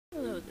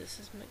this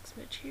is Mix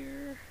Mitch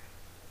here,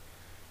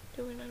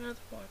 doing another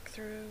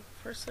walkthrough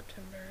for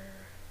September.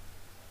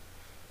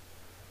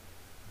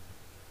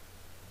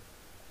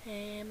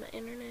 And my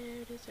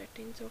internet is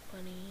acting so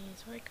funny,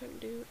 so I couldn't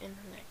do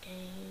internet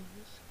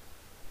games.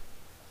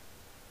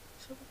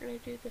 So we're gonna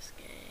do this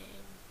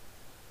game.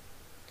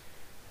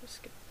 Let's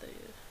skip the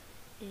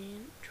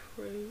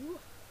intro.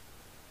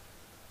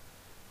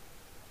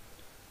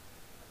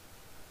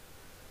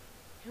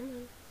 Come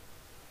on.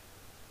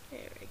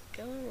 There we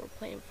go. We're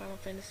playing Final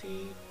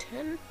Fantasy X.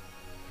 Doing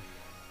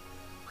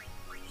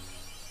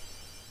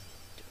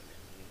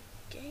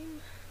a new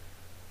game.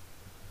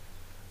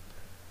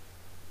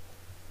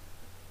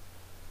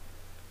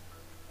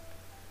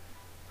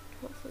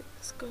 Hopefully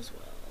this goes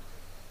well.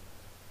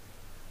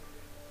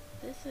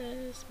 This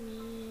is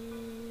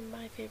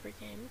my favorite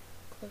game,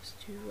 close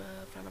to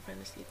Final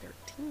Fantasy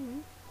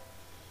 13.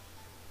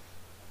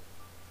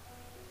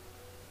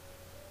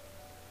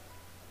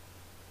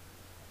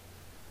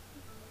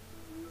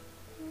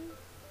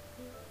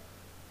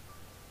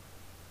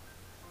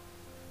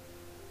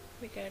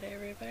 We got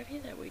everybody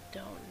that we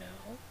don't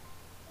know.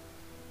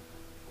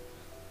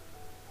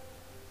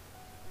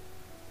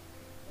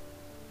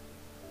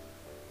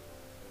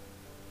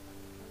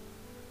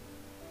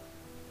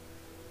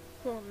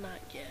 Well, not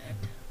yet.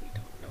 We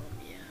don't know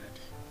them yet.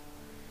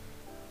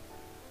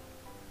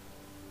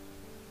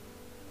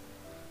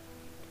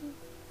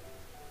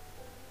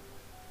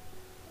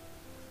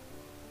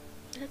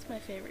 That's my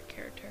favorite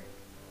character.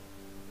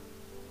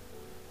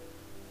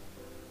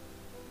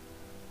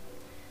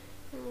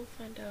 And we'll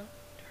find out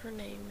her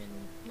name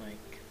in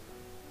like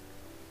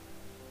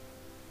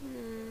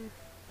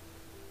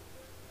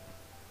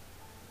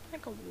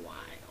a while.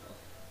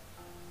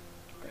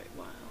 A great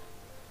while.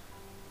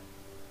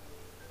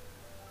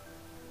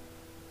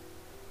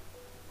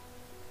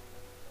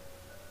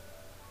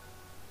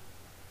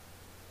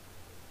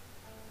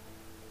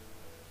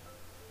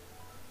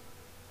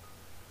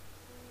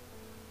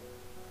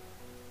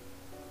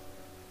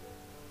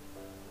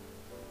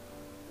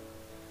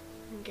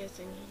 I'm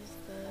guessing he's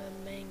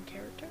the main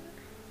character.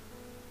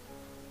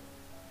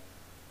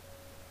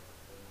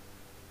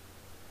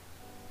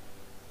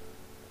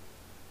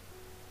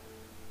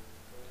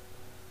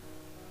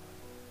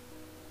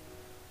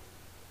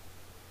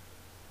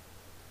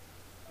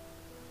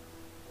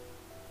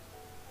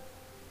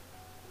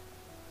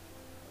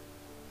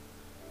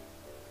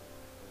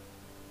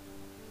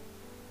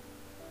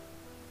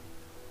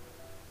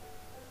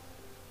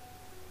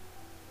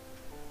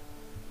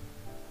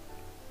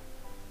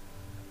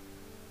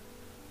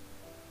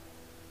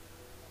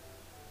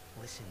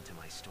 Listen to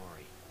my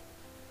story.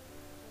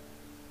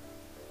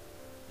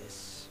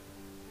 This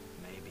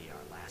may be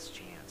our last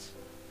chance.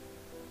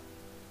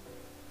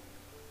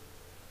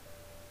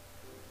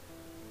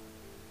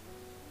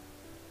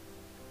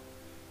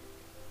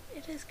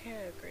 It is kind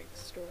of a great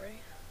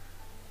story.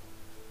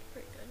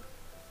 Pretty good.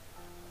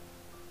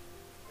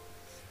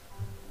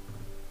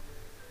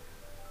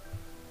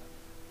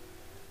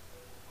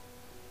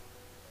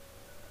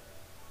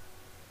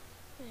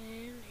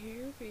 And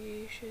here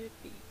we should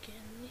begin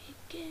the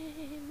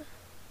game.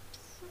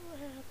 So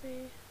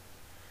happy.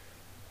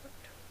 For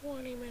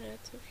 20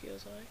 minutes it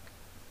feels like.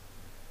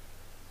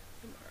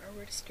 And we're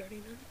already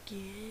starting on the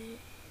game.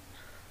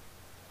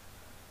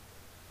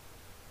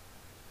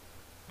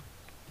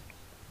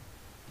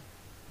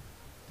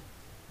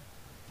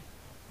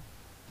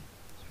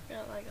 So we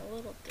got like a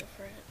little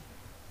different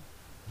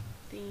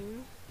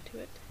theme to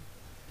it.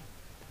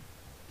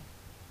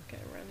 Guy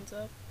runs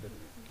up and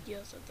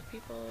yells at the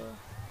people.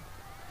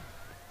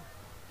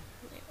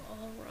 And they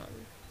all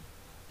run.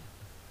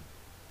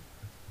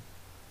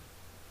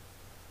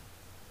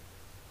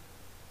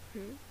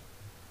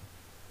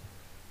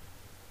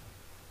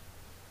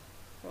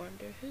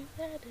 Wonder who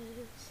that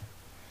is.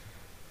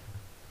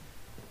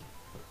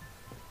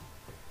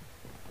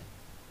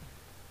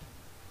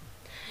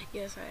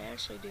 Yes, I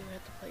actually do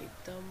have to play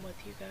dumb with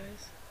you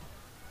guys.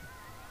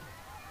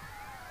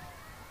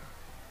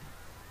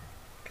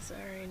 Because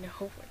I already know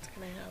what's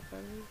gonna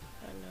happen.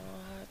 I know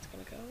how it's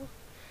gonna go.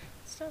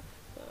 Stuff,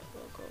 but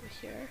we'll go over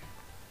here.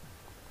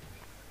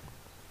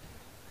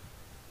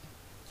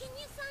 Can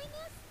you sign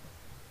this?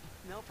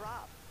 No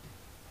problem.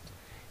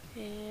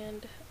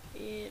 And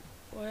it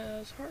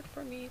was hard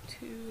for me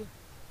to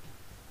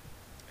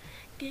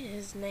get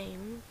his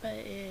name, but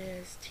it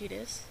is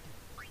Tidus.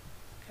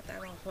 Got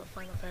that off of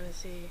Final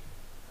Fantasy.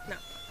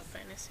 Not Final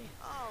Fantasy.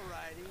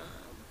 Alrighty.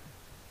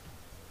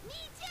 Me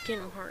too.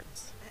 Kingdom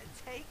Hearts.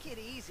 Take it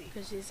easy.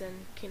 Because she's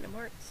in Kingdom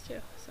Hearts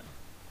too, so.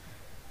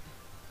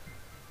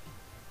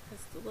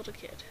 That's the little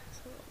kid.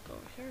 So we'll go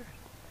over here.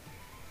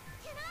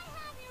 Can I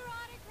have your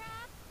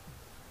autograph?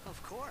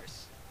 Of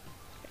course.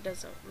 It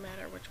doesn't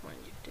matter which one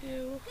you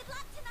do. Good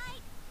luck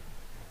tonight.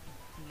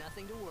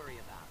 Nothing to worry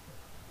about.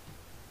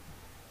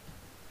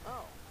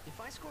 Oh, if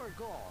I score a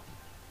goal,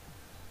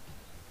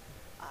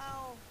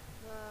 I'll,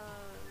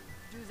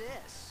 do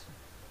this.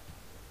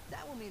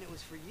 That will mean it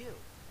was for you,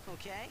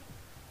 okay?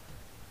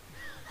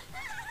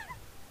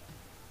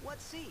 What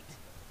seat?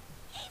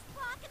 He's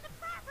blocking the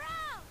front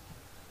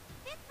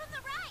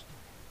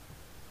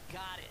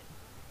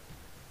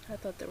I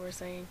thought they were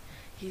saying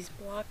he's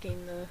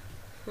blocking the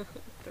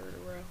third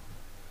row.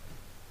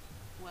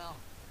 Well,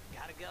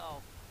 gotta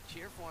go.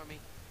 Cheer for me.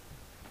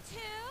 2,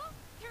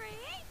 3.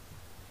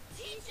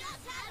 Teach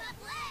us how to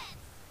blitz.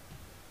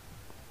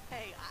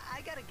 Hey,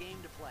 I got a game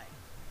to play.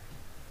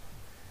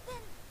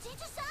 Then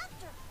teach us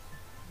after.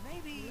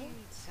 Maybe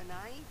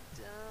tonight,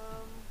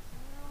 well,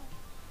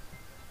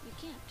 You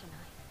can't tonight.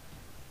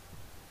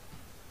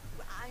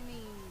 I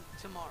mean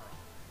tomorrow.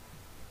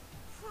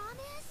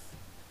 Promise?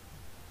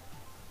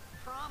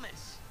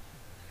 Promise.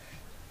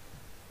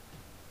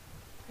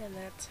 And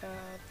that's how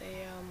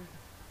they,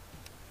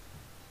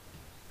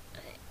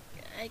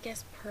 I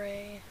guess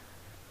pray,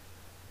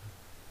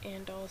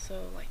 and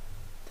also, like,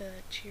 the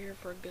cheer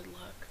for good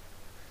luck.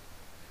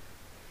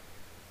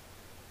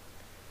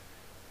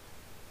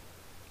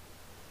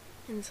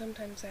 And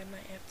sometimes I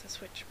might have to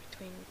switch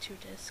between 2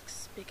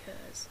 discs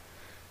because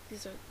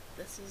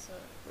this is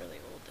a really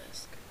old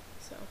disc,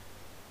 so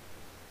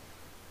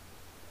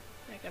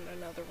I got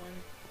another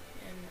one,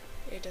 and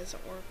it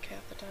doesn't work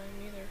half the time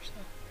either,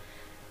 so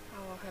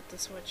I'll have to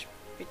switch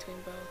between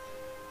both.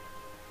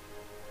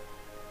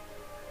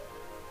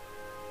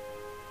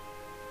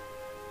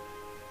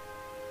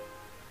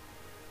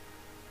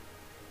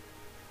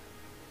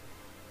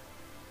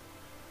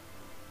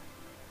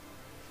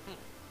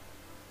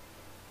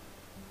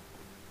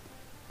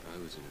 I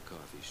was in a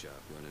coffee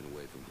shop running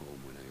away from home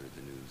when I heard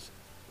the news.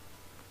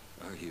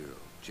 Our hero,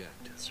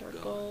 Jecht,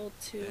 Circle gone,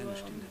 to,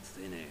 vanished into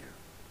thin air.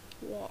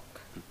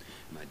 walk.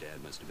 My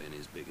dad must have been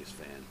his biggest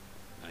fan.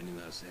 I knew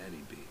how sad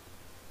he'd be.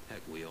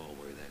 Heck, we all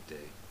were that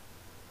day.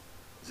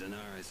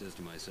 Zanar, I says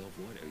to myself,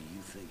 what are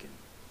you thinking?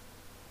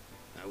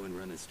 I went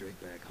running straight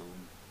back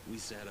home. We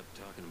sat up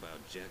talking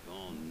about Jecht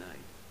all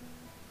night.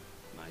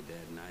 My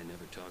dad and I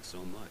never talked so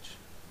much.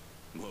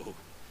 Whoa.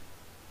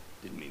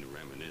 Didn't mean to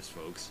reminisce,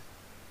 folks.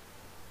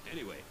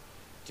 Anyway,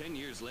 10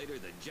 years later,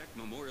 the Jecht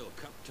Memorial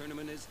Cup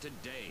tournament is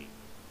today.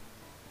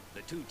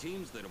 The 2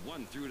 teams that have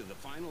won through to the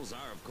finals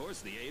are, of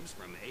course, the Abes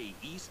from A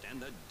East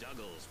and the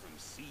Duggles from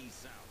C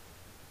South.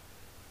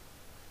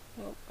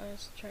 Oh, I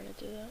was trying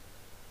to do that.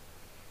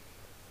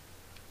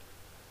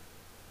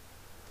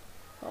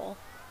 Oh,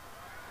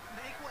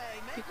 Make way,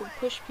 you make can way.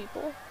 push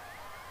people,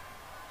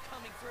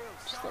 Coming through.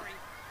 Just Sorry.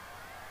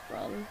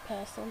 run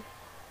past them.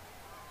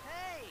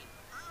 Hey,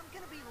 I'm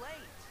gonna be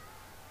late.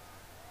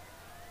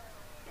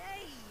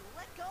 Hey,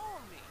 let go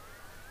of me.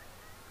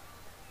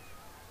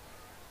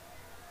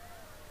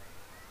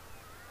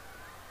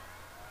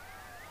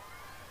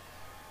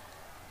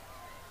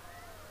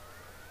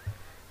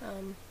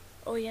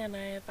 Oh yeah, and I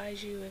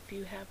advise you, if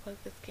you have played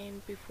this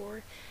game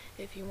before,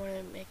 if you want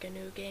to make a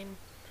new game,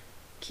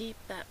 keep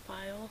that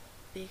file,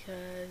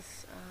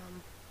 because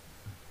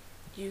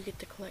you get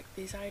to collect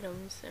these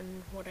items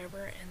and whatever,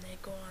 and they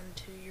go on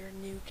to your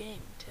new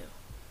game too.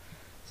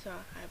 So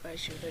I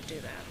advise you to do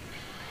that.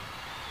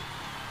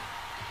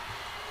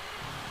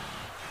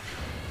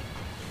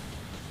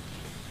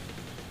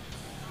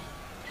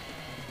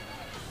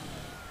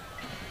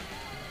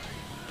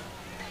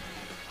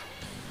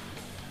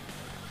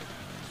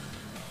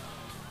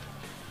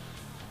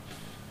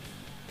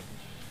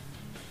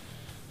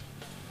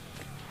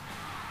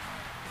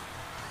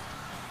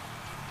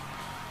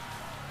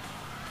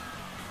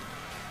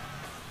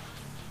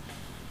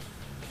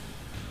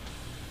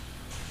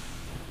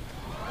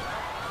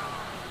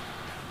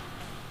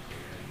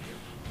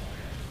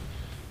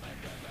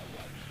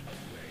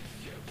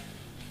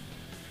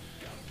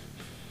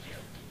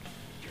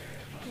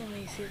 And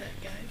we see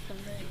that guy from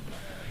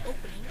the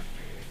opening.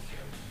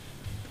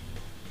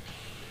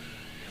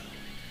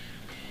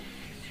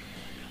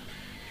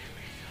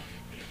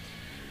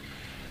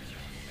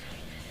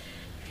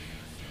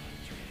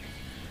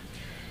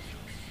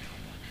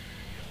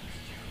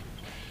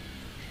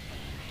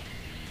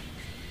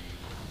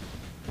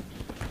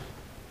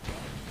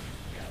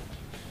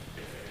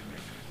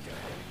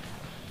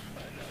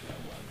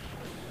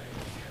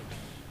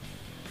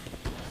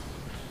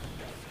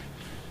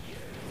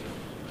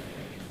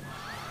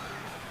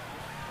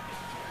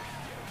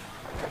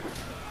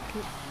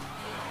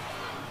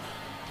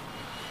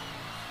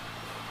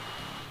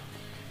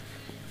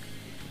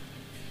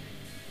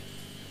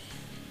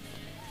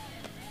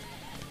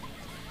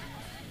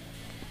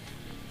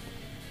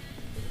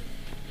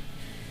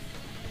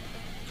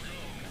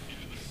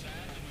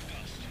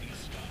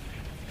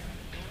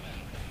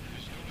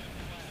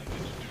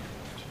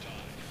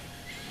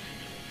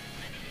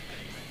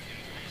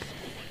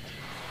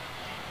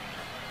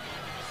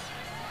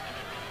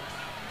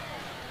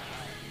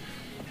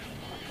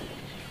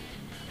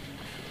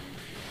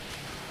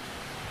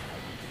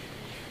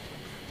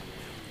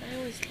 I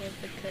always love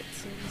the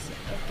cutscenes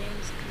of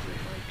games because it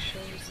like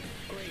shows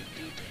great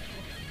detail.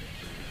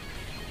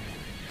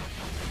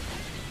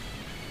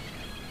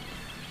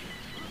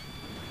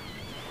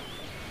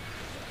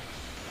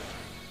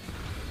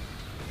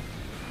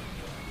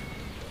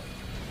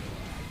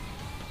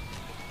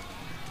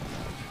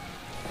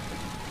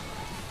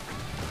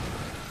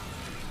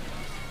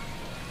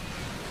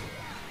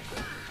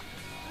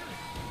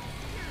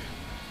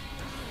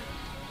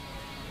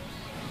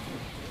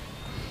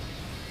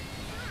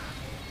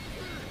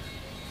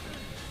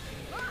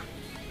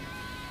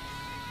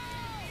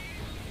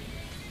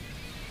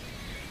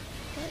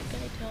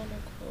 I tell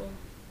Nicole,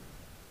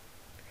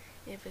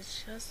 if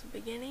it's just the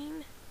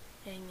beginning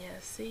and you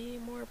see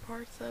more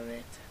parts of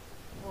it,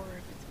 or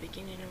if it's the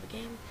beginning of a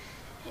game,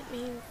 it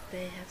means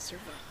they have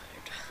survived.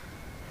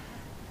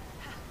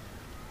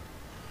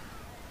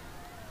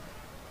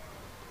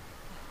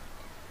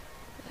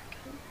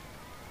 Okay.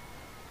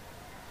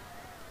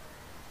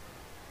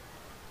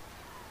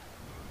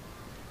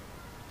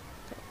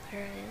 So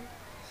there I am.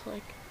 It's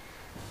like,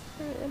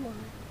 where am I?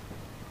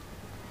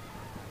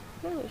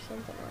 I know there's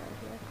something around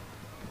here.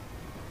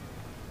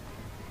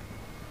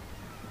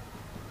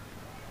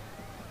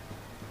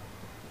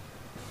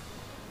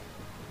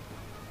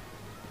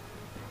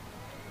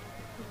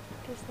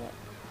 Guess not.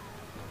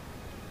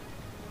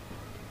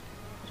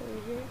 It's over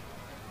here.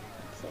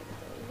 Looks like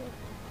it's over here.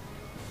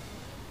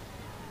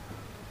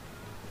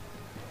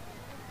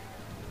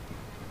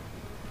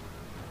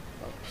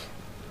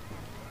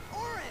 Oh.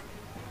 Orin!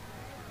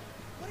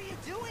 What are you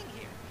doing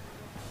here?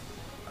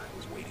 I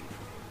was waiting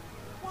for you.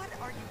 What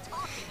are you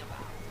talking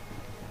about?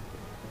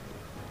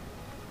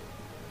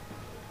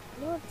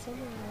 I know it's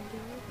somewhere around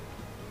here.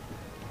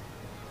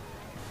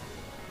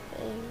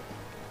 Dang.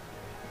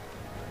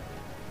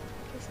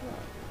 Guess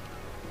not.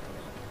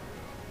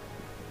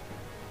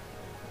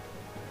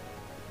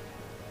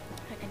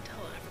 I can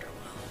tell after a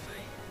while if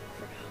I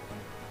forgot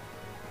one.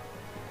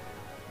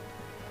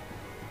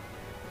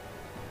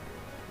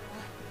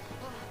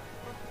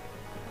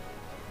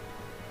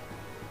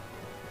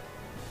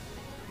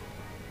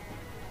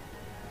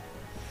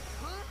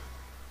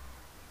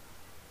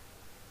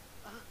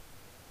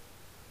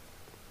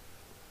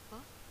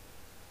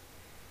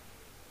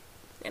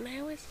 And I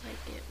always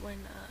like it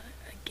when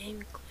a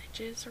game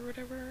glitches or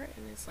whatever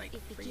and it's like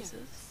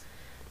freezes.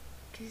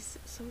 Because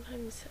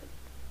sometimes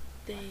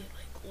they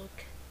like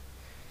look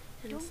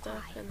and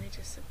stuff and they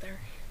just sit there.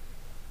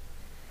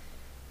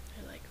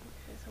 They're like,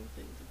 okay,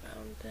 something's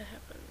bound to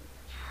happen.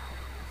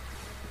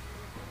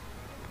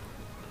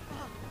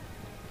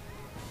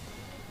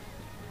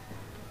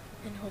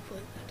 And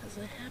hopefully that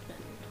doesn't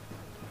happen.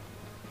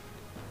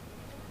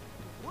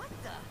 What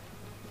the?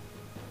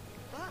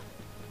 Huh?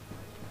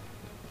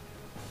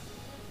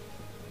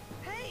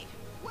 Hey,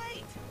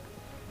 wait!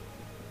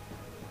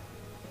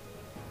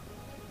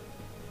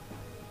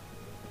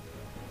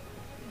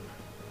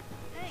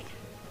 Hey,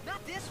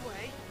 not this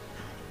way!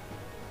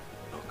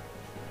 Look.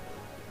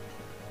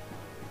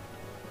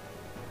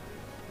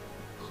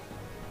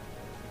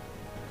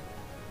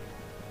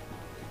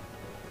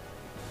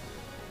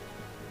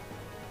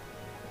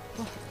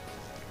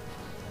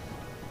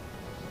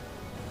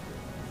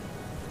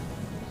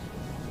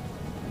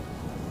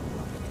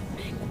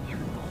 Big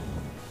waterfall.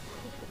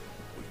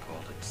 We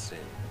called it sin.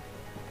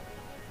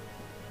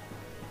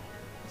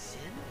 Sin?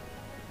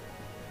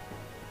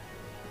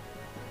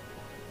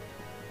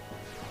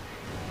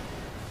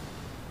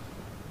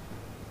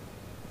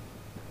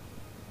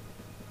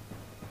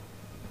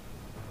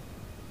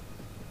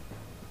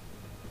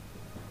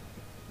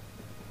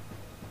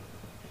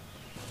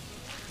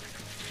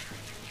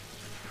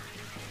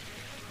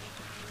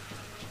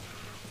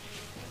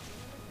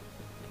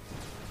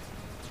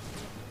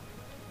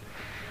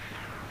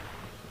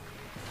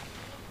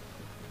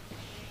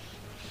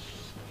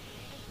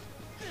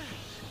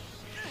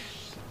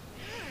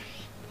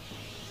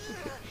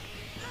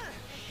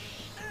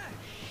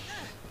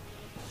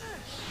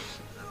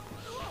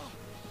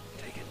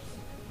 Take it.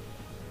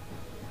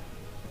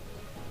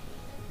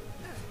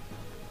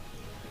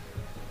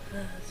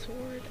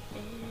 Sword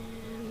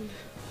and...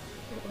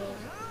 well,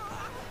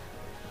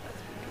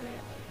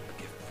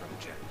 A gift from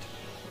Jet.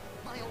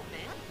 My old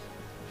man?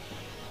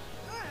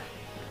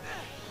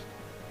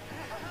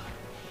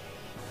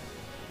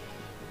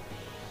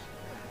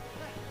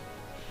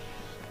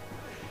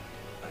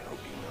 I hope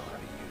you know how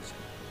to use it.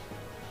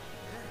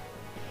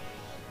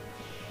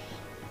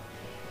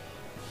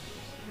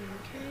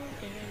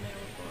 okay, and now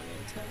we're going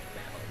into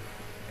battle.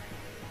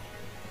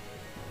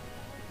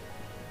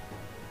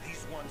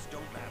 These ones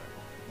don't matter.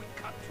 We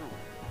cut through it.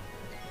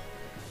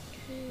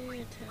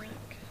 Okay,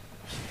 attack.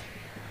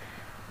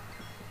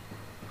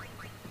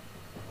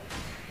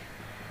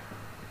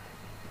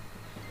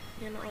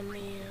 And on the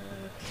right,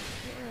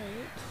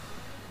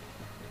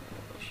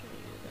 I should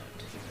do that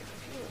to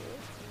fuel.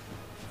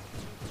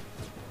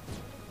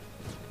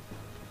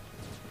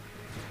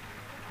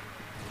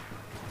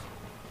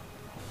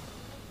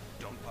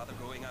 Don't bother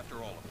going after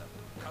all of them.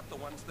 Cut the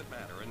ones that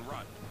matter and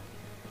run.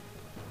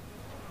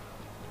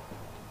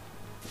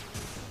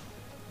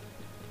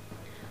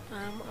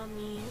 On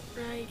the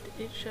right,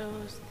 it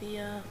shows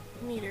the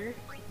meter.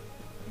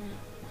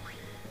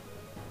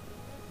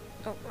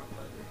 Oh, wrong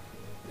button.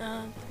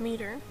 The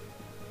meter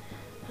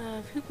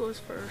of who goes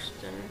first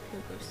and who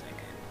goes second,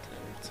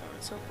 and so on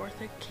and so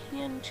forth. It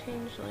can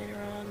change later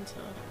on,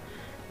 so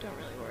don't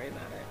really worry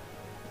about it.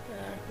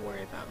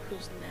 Worry about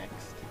who's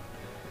next.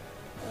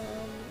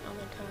 On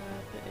the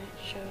top, it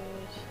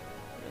shows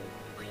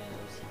what it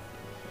is.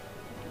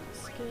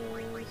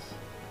 Skills,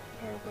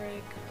 power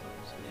break,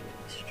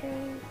 moving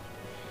strength.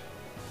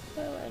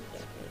 Well, I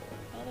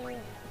don't really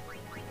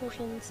bother.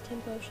 potions,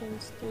 10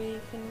 potions, 3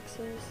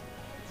 phoenixes,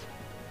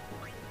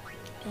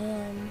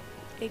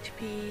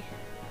 HP,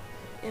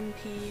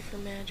 MP for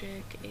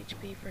magic,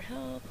 HP for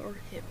health, or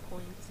hit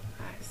points.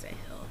 I say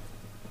health,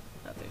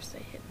 others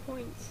say hit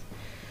points.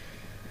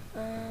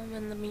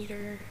 And the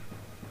meter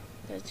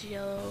that's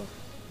yellow.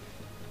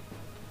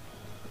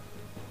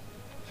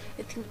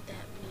 I think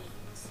that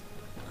means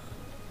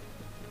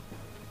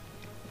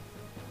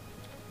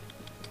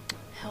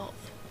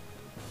health,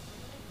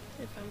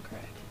 if I'm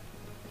correct.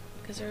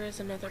 Because there is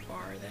another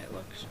bar that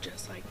looks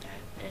just like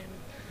that, and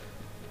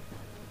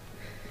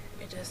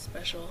it does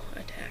special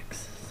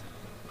attacks. So.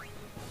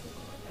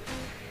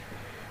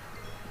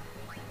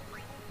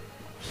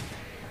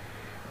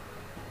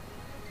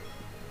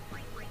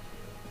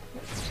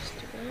 Let's just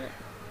do that.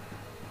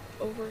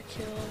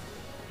 Overkill.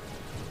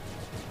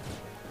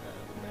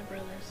 My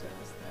brother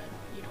says that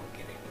you don't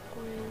get any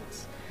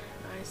points.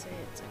 I say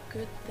it's a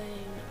good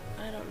thing.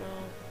 I don't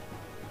know.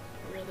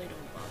 Really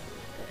don't bother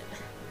with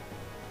it.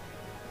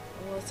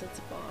 Unless it's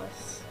a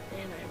boss,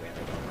 and I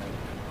really don't like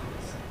the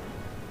boss.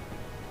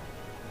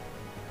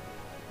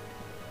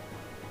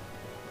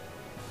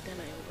 Then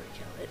I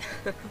overkill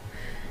it.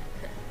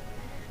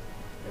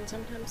 And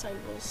sometimes I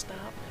will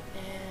stop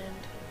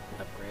and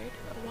upgrade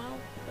a while,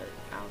 but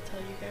I'll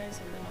tell you guys,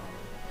 and then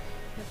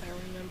if I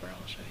remember,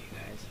 I'll show you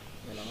guys,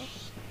 and all.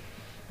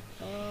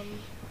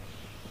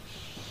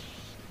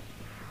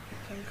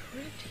 If I'm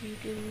correct, you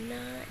do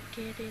not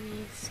get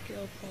any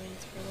skill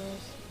points for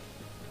those.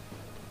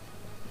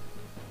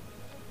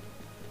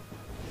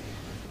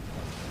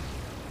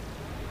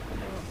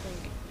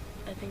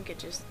 I think it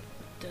just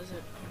does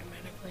it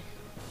automatically.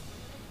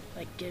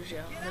 Like, gives you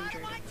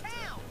 100.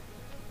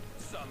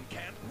 Some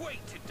can't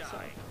wait to die.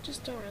 So,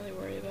 just don't really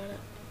worry about it.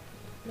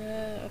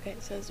 Okay,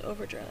 it says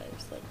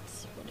overdrives.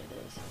 That's what it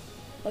is.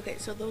 Okay,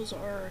 so those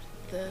are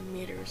the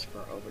meters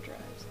for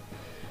overdrives.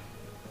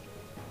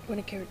 When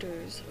a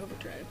character's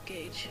overdrive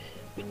gauge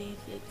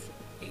beneath its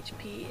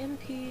HP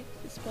MP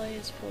display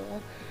is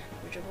full,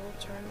 which will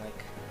turn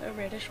like a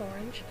reddish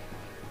orange.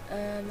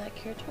 That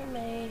character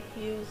may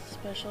use a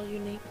special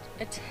unique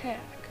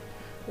attack.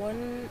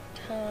 One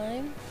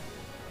time,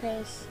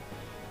 press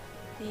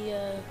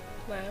the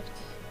left,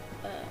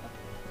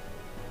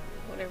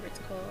 whatever it's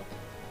called,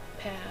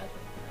 pad,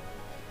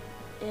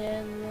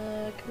 in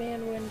the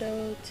command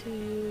window to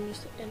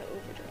use an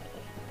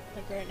overdrive.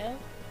 Like right now,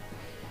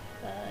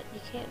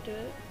 you can't do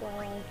it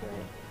while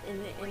you're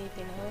in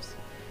anything else.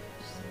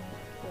 Just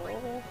go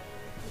over,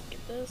 look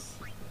at this.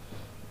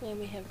 Then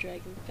we have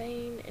Dragon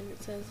Fane, and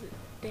it says it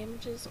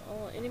damages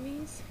all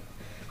enemies,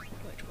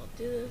 which will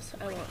do this.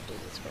 I won't do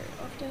this very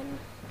often.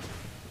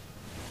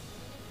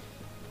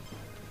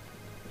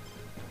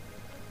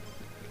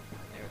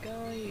 There we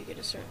go, you get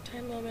a certain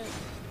time limit.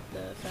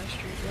 The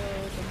faster you go,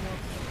 the more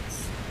points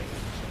they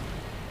give.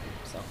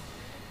 So,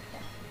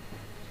 yeah.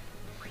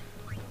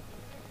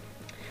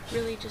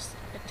 Really just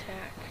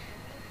attack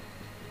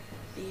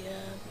the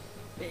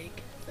big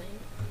thing.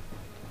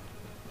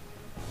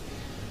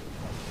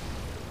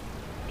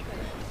 Try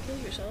not to kill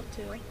yourself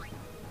too.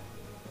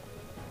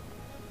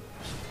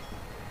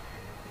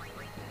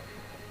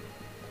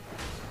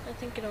 I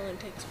think it only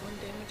takes 1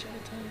 damage at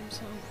a time,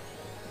 so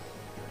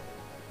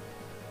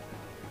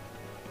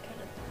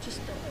kind of just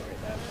don't worry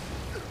about it.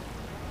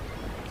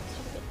 So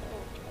we got the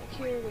old back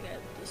here, we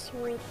got the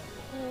sword,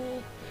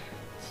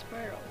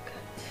 spiral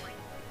cut.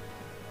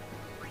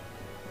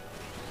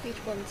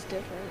 Each one's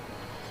different.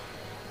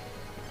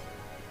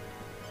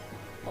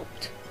 Oh,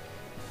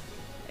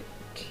 I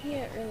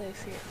can't really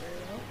see it very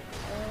well.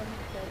 I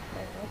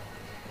don't know.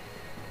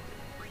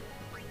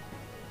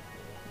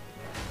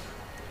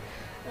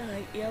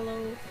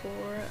 Yellow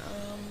for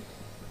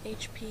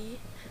HP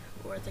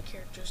or the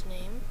character's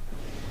name.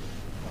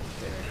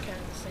 They're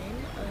kind of the same.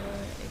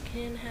 It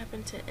can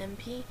happen to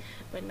MP,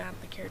 but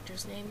not the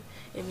character's name.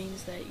 It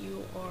means that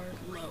you are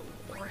low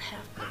or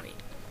half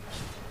point.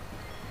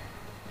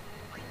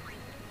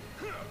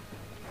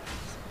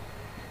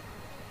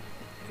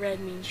 Red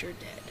means you're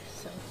dead,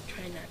 so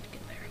try not to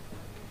get there.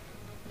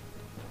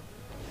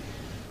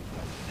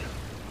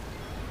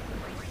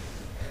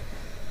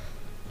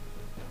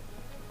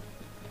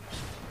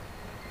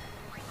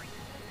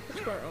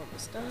 We're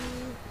almost done.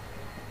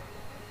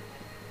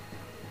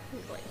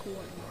 Like 1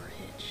 more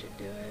hit should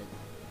do it.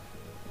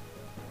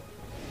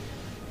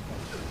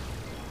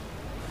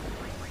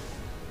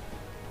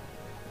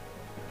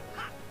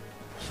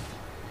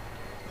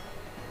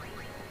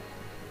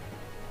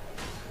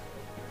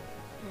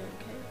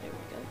 Okay, there we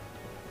go.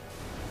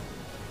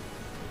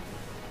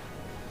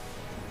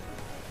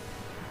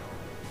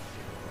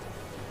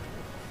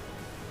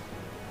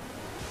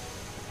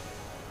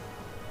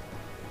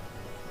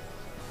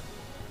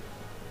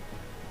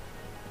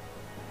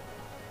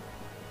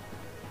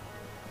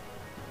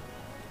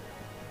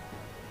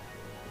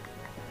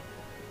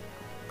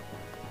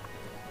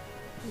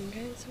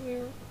 Okay, so we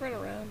run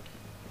around.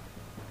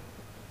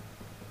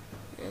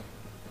 Yeah.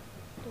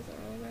 Does it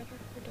really matter?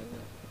 Or does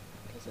it?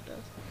 Because it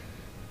does.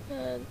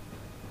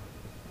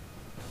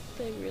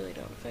 they really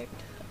don't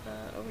affect.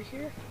 Over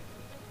here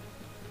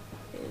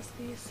is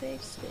the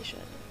save station.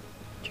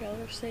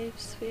 Traveler save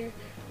sphere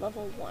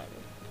level 1.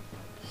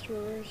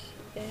 Stores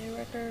a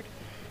record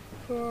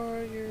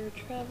for your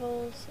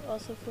travels.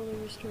 Also fully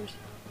restores.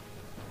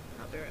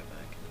 I'll be right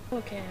back.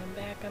 Okay, I'm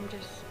back. I'm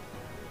just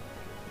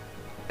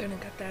gonna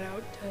cut that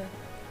out to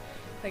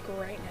like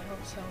right now,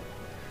 so.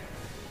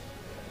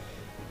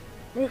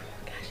 Ooh,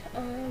 gosh.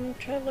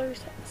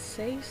 Traveler's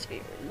Save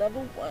Sphere,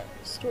 level 1.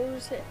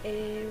 Stores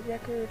a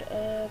record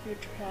of your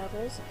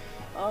travels.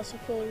 Also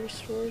fully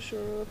restores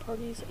your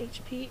party's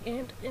HP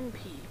and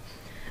MP.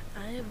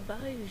 I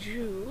advise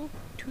you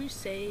to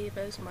save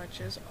as much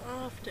as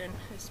often,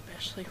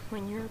 especially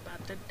when you're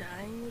about to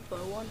die and you're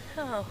low on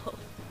health.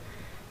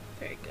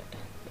 Very good.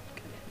 Very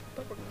good.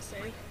 But we're gonna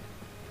save.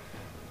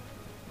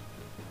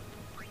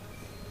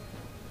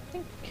 I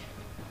think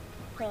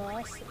the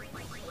last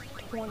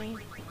 20.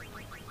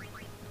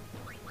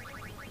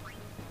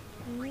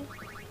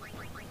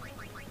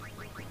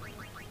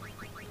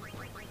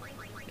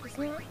 It's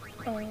not,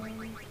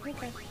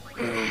 okay.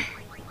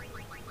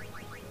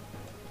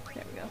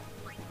 There we go.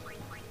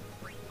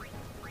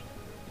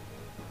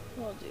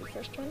 We'll do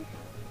first one.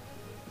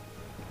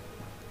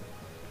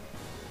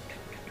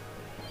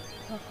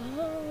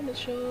 This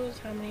shows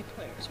how many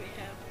players we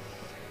have.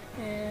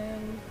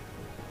 And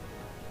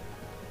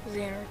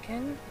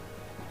Xanarkin.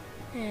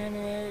 And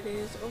it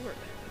is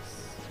Overpass.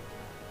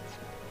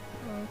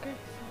 Okay,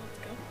 so let's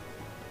go.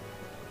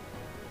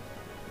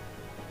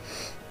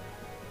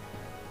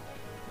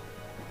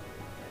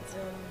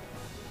 Some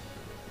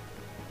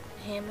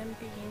ham and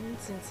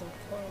beans and some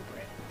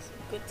cornbread.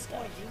 Some good stuff.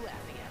 What are you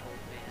laughing at,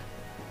 old man?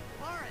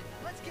 Warren,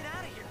 let's get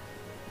out of here.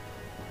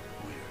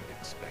 We're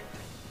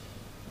expecting.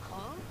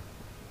 Huh?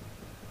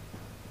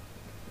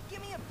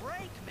 Give me a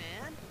break,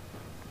 man.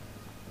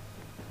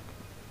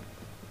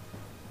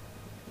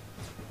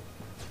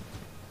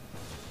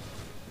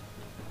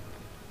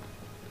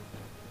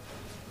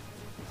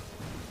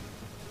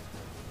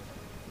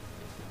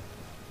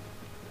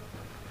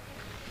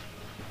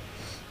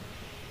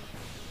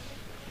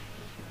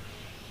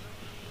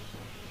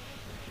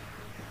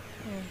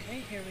 Okay,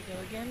 here we go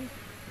again.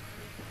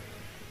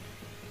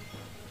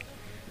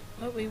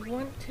 What we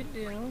want to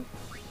do...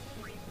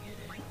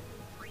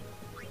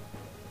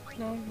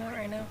 No, not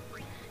right now.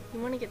 You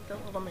want to get the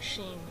little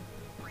machine.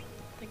 I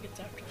think it's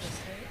after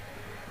this, right?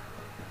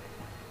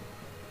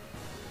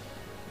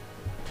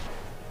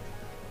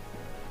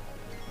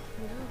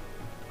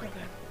 No?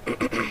 Okay.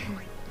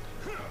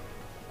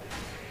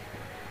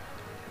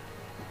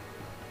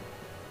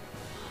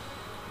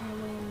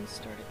 Halloween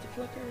started to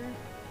flicker.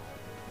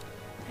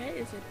 That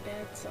is a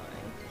bad sign.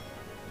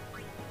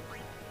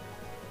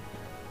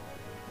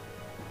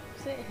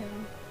 Is it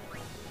him?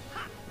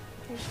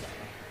 Who's that?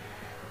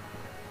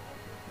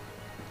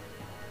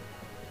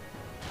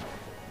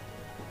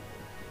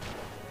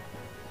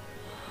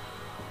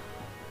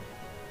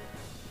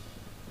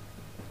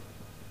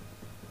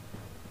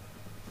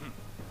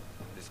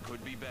 This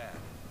could be bad.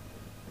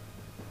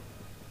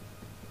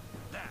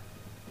 That!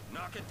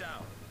 Knock it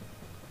down.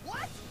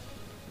 What?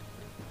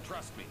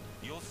 Trust me,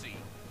 you'll see.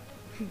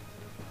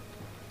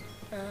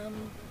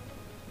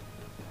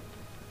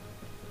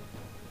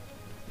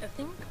 I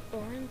think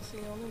Oren's the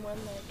only one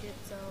that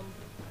gets,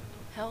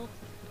 health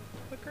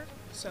quicker,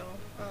 so,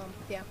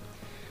 yeah.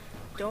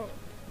 Don't,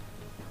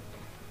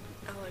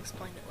 I'll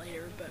explain it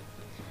later, but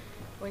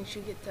once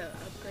you get to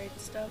upgrade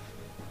stuff,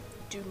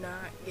 do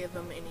not give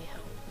them any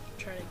health.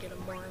 Try to get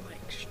them more,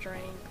 like,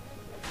 strength,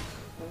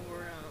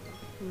 or,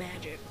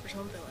 magic, or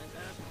something like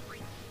that.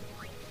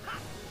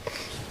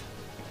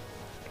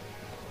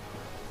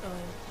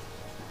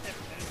 I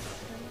forgot about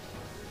them.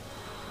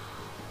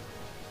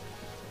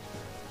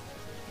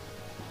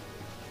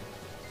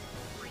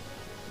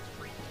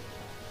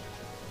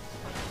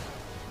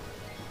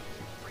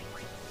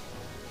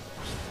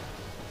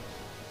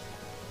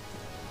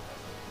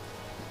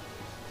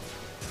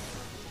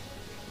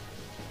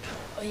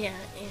 Oh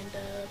yeah, and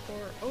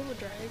for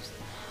overdrives,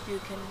 you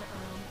can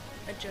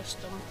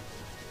adjust them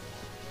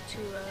to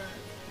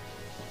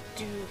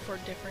do for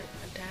different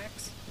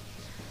attacks.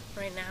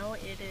 Right now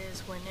it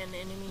is when an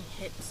enemy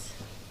hits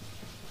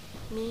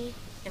me,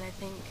 and I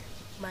think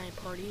my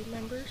party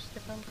members,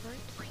 if I'm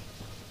correct,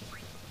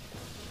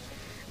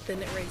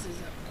 then it raises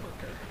up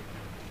quicker.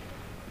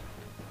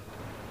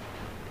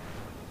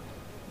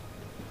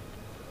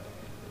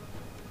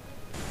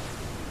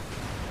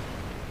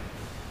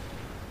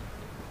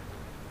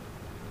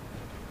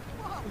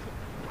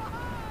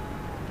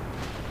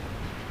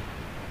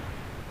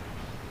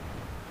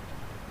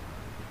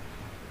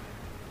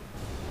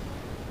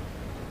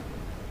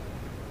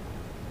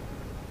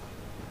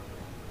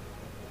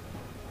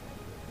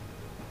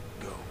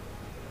 Go.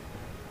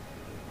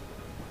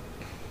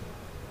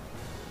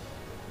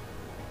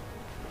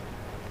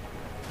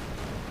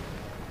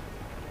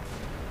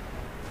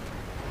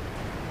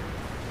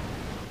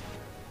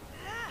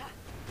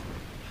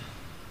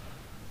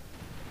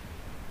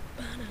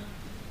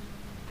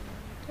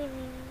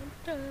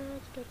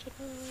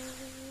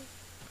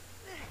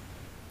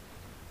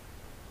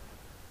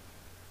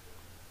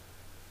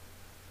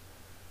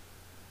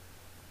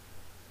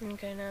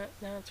 Okay,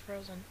 now it's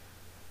frozen.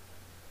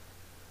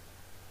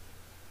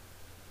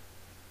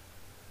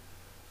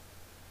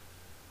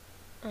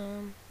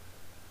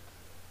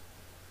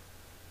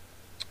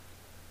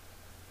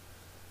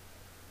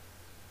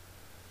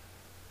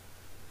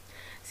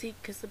 See,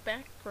 because the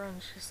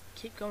backgrounds just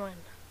keep going.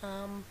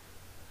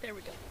 There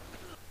we go.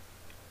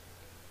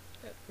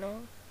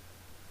 No?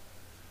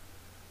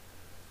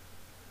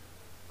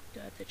 Do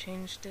I have to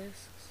change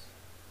discs?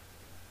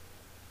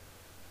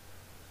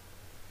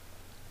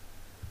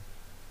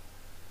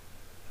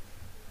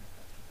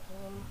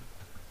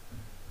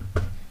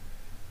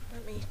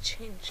 Let me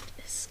change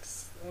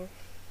discs though.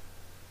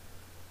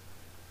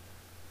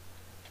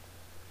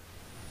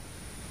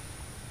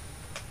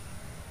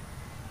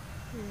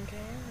 Okay,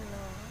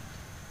 no.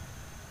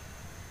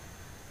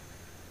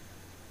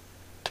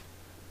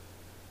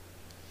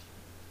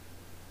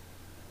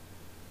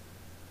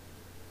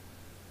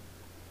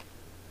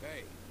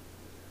 Hey.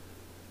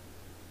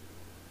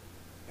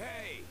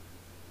 Hey!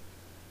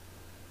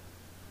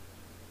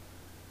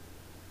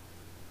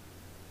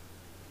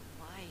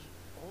 My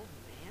old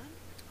man?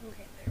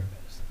 Okay, there it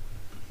goes.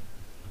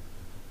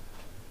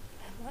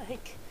 I'm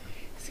like,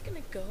 is it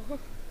gonna go?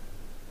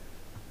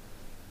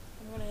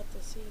 I'm gonna have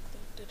to see if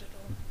they did it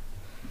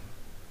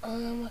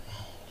all.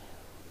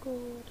 Go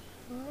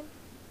down.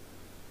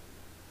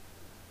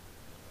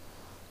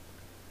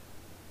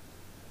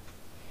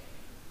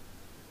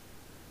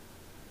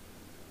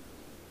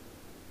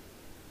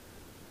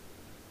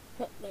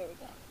 Oh, there we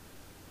go.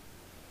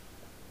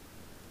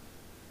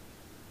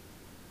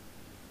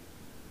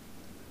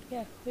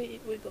 Yeah,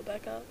 we go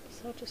back up,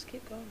 so just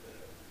keep going.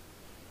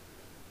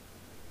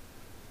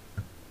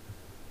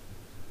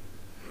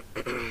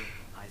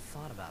 I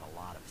thought about a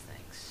lot of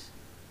things.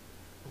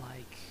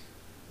 Like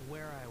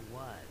where I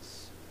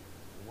was,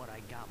 what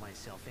I got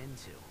myself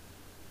into.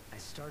 I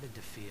started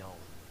to feel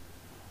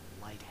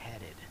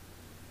lightheaded,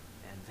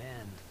 and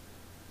then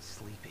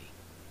sleepy.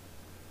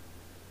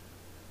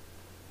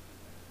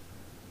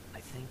 I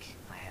think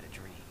I had a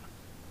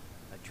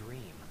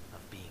dream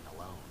of being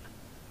alone.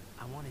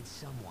 I wanted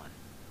someone,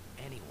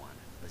 anyone,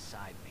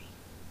 beside me,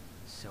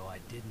 so I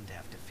didn't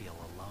have to feel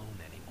alone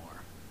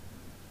anymore.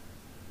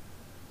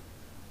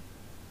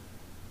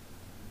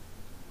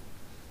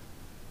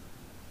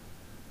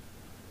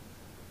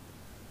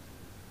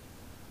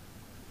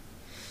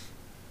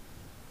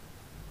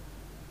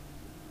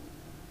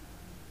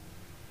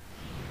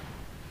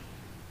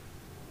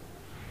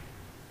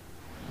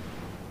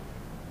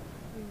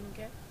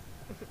 Okay.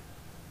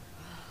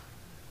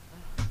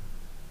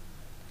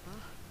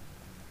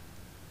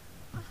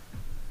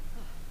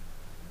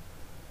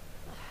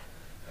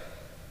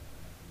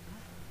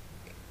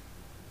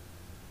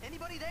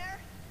 Anybody there?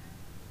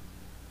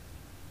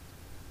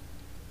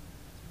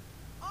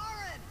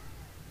 Aaron!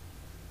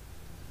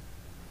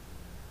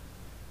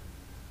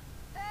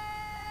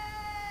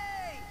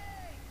 Hey!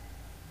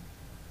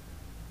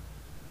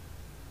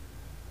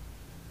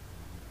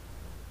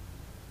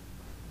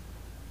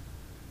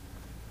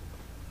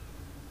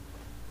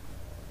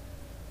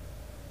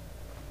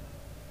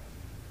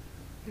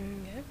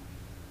 Okay.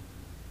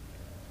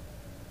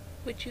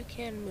 Which you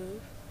can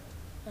move.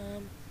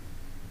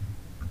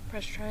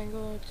 Press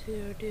triangle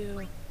to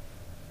do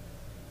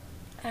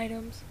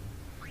items.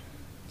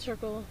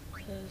 Circle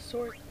to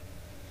sort.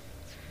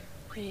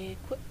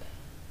 Equip.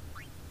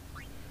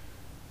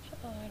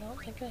 I don't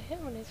think I hit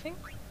anything.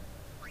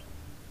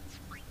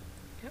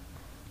 Yep.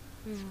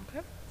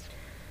 Okay.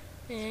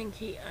 And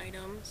key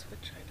items,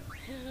 which I don't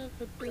have.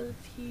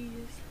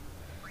 Abilities.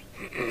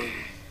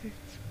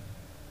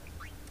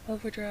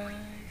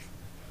 Overdrive.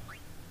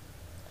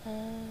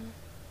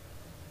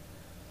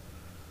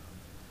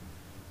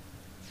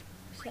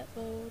 Set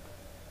mode.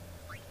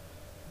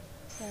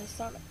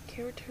 Sonic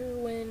character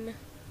when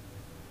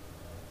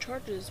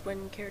charges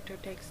when character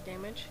takes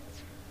damage.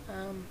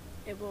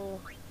 It will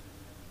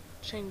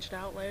change it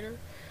out later.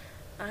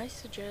 I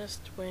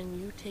suggest when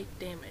you take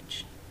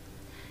damage,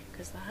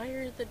 because the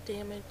higher the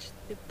damage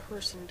the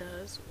person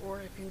does,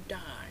 or if you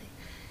die,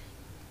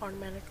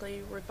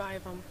 automatically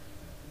revive them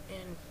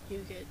and you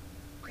get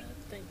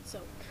things.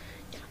 So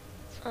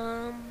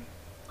yeah.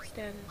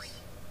 Status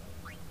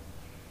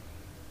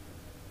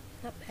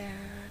not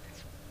bad.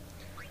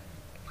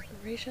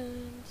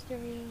 Duration,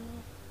 stereo,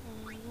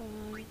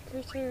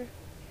 cursor,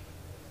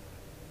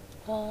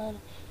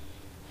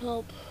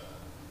 help,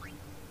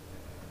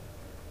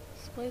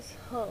 displays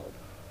help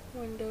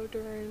window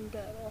during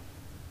battle.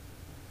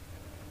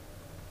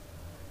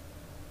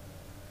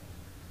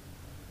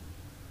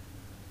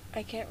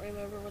 I can't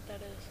remember what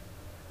that is.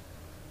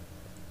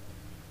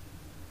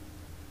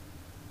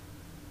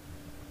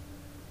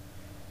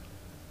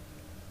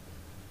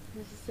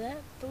 Is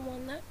that the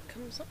one that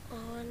comes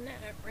on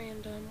at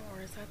random,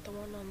 or is that the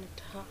one on the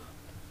top?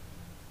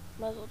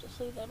 Might as well just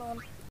leave that on.